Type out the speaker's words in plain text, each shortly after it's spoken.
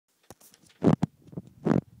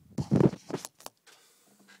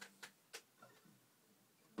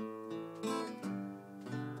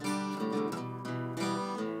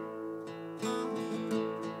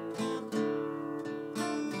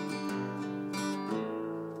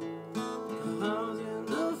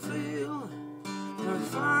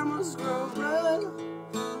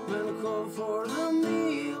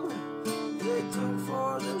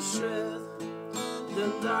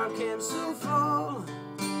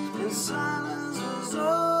silence was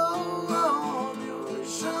all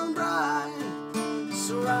bluish and bright,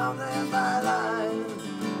 surrounded by light.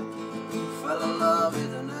 Fell in love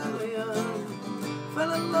with an alien,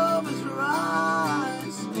 fell in love with your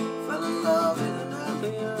eyes, fell in love with an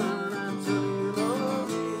alien. I'm telling you all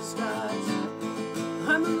these guys,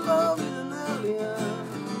 I'm in love with an alien,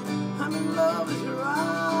 I'm in love with your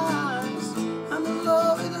eyes, I'm in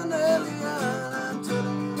love with an alien. I'm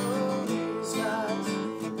telling you all these guys.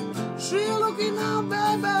 She looking out,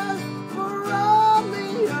 baby, for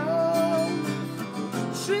Romeo.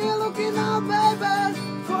 She looking out, baby,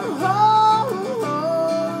 for home.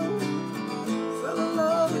 Fell in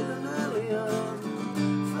love with an alien,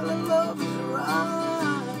 fell in love with your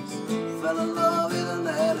eyes, fell in love with an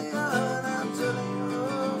alien. I'm telling you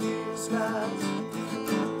all these guys.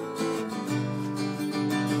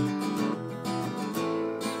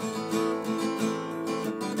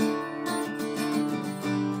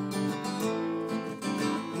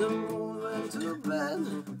 The moon went to bed,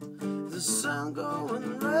 the sun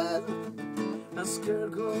going red. A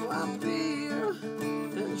scarecrow appeared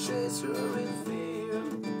and chased her in fear.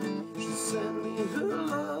 She sent me her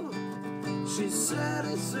love, she said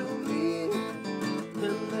it to me,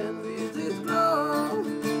 and then we did grow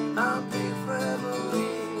a big family.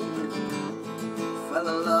 Fell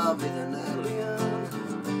in love with an alien,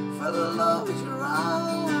 fell in love with your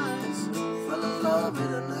eyes, fell in love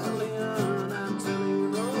with an alien. I'm telling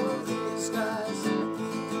you all these guys,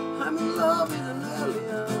 I'm in love with an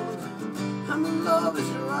alien, I'm in love with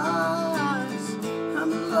your eyes,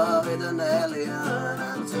 I'm in love with an alien.